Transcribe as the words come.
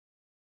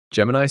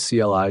Gemini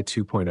CLI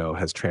 2.0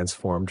 has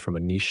transformed from a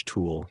niche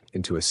tool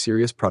into a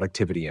serious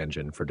productivity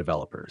engine for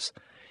developers.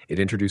 It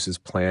introduces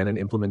plan and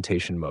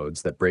implementation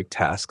modes that break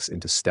tasks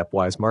into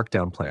stepwise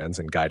markdown plans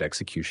and guide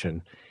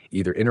execution,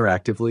 either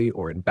interactively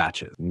or in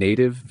batches.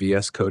 Native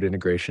VS Code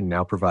integration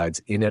now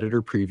provides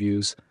in-editor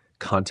previews,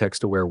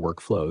 context-aware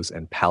workflows,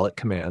 and palette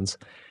commands,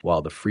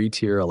 while the free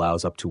tier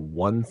allows up to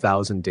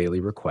 1,000 daily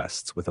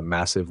requests with a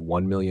massive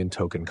 1 million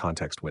token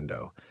context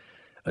window,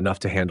 enough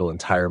to handle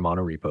entire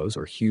monorepos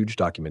or huge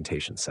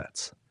documentation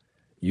sets.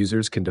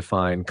 Users can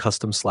define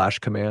custom slash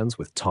commands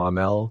with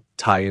TOML,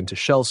 tie into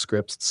shell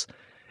scripts,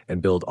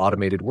 and build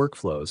automated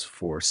workflows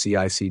for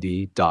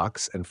CI/CD,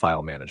 docs, and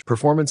file management.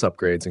 Performance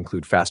upgrades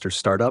include faster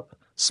startup,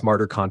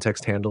 smarter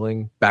context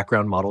handling,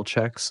 background model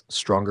checks,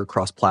 stronger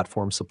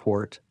cross-platform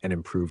support, and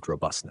improved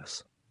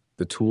robustness.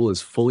 The tool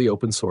is fully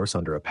open source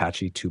under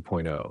Apache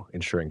 2.0,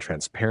 ensuring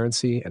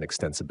transparency and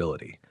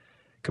extensibility.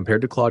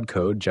 Compared to Claude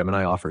Code,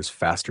 Gemini offers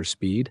faster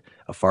speed,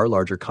 a far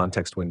larger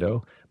context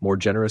window, more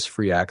generous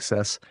free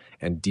access,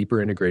 and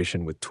deeper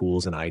integration with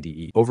tools and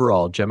IDE.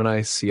 Overall,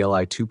 Gemini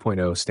CLI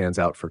 2.0 stands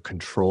out for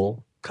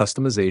control,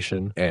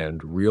 customization,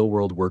 and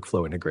real-world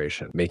workflow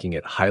integration, making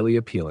it highly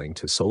appealing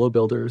to solo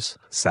builders,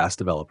 SaaS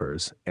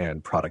developers,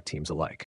 and product teams alike.